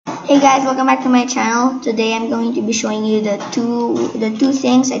Hey guys, welcome back to my channel. Today I'm going to be showing you the two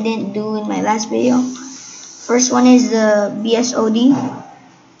things I didn't do in my last video. First one is the BSOD.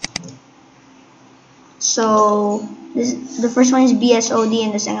 So the first one is BSOD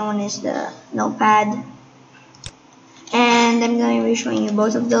and the second one is the Notepad. And I'm going to be showing you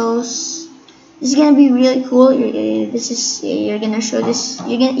both of those. This is gonna be really cool. You're gonna show this.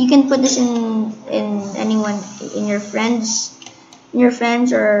 You can put this in anyone, in your friends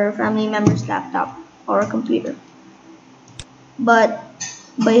or family members' laptop or computer. But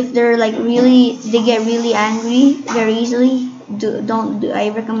if they're like they get really angry very easily, I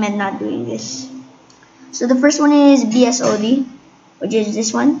recommend not doing this. So the first one is BSOD, which is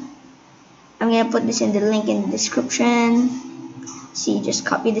this one. I'm gonna put this in the link in the description. See, just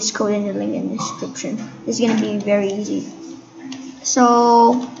copy this code in the link in the description. It's gonna be very easy.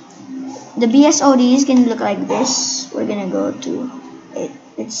 So the BSOD is gonna look like this. We're gonna go to it.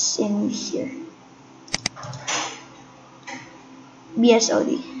 It's in here.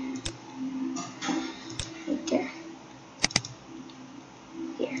 BSOD. Right there.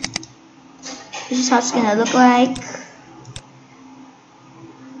 Here. This is how it's gonna look like.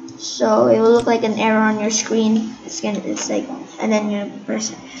 So it will look like an arrow on your screen. It's like, and then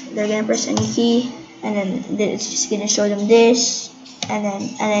they're gonna press any key, and then it's just gonna show them this, and then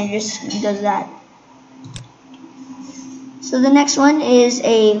it just does that. So the next one is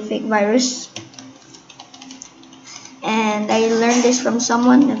a fake virus, and I learned this from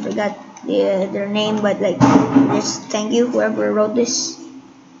someone. I forgot their name, but like, just thank you whoever wrote this.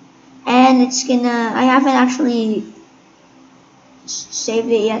 And I haven't actually saved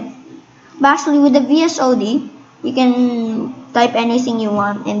it yet. But actually, with the BSOD, you can type anything you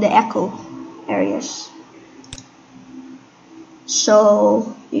want in the echo areas.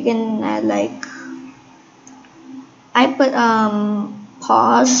 So you can add like, I put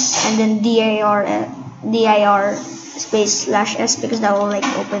pause and then dir space /s because that will like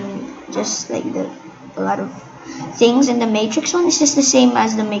open just like a lot of things. In the matrix one, it's just the same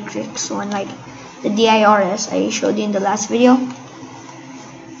as the matrix one, like the dirs I showed you in the last video.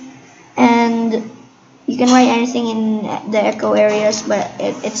 And you can write anything in the echo areas, but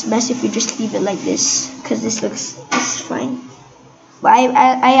it's best if you just leave it like this, because this is fine. But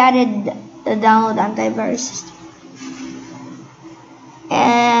I added the download antivirus system.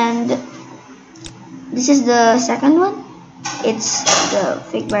 And this is the second one. It's the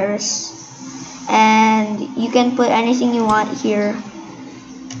fake virus, and you can put anything you want here.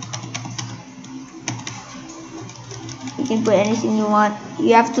 You can put anything you want.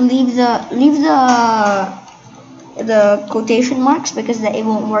 You have to leave the quotation marks, because it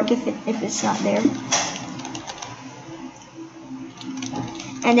won't work if it's not there.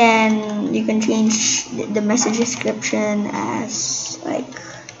 And then you can change the message description as like,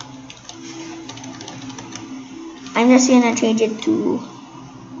 I'm just gonna change it to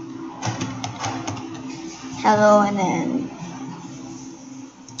hello, and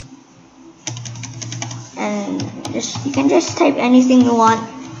you can just type anything you want,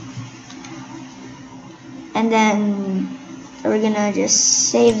 and then we're gonna just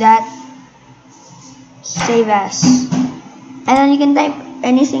save that, save as, and then you can type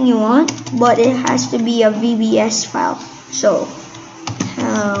anything you want, but it has to be a VBS file. So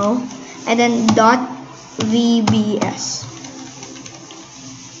hello, and then .vbs,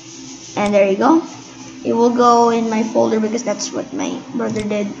 and there you go. It will go in my folder because that's what my brother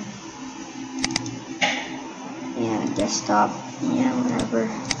did. Yeah, desktop, yeah, whatever.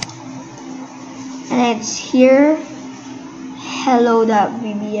 And it's here,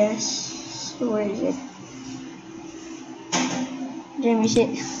 hello.vbs. So where is it? Did I miss it?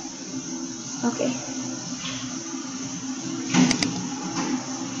 Okay.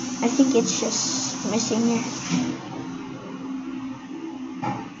 I think it's just missing here.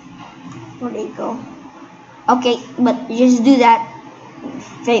 Where'd it go? Okay, but just do that.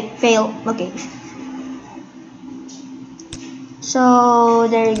 Fail. Okay. So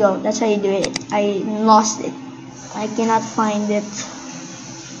there you go. That's how you do it. I lost it. I cannot find it.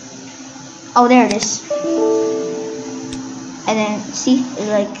 Oh, there it is. And then see,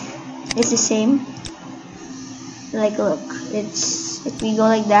 it's the same. Like, look, if we go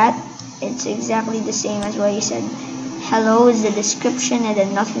like that, it's exactly the same as what you said. Hello is the description, and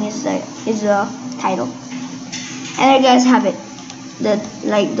then nothing is the title. And there you guys have it.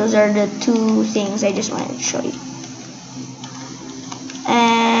 Those are the two things I just wanted to show you.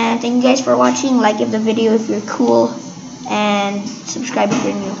 And thank you guys for watching. Like the video if you're cool, and subscribe if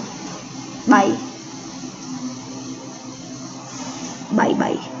you're new. Bye.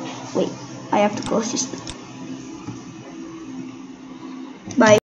 Bye. Wait, I have to close this.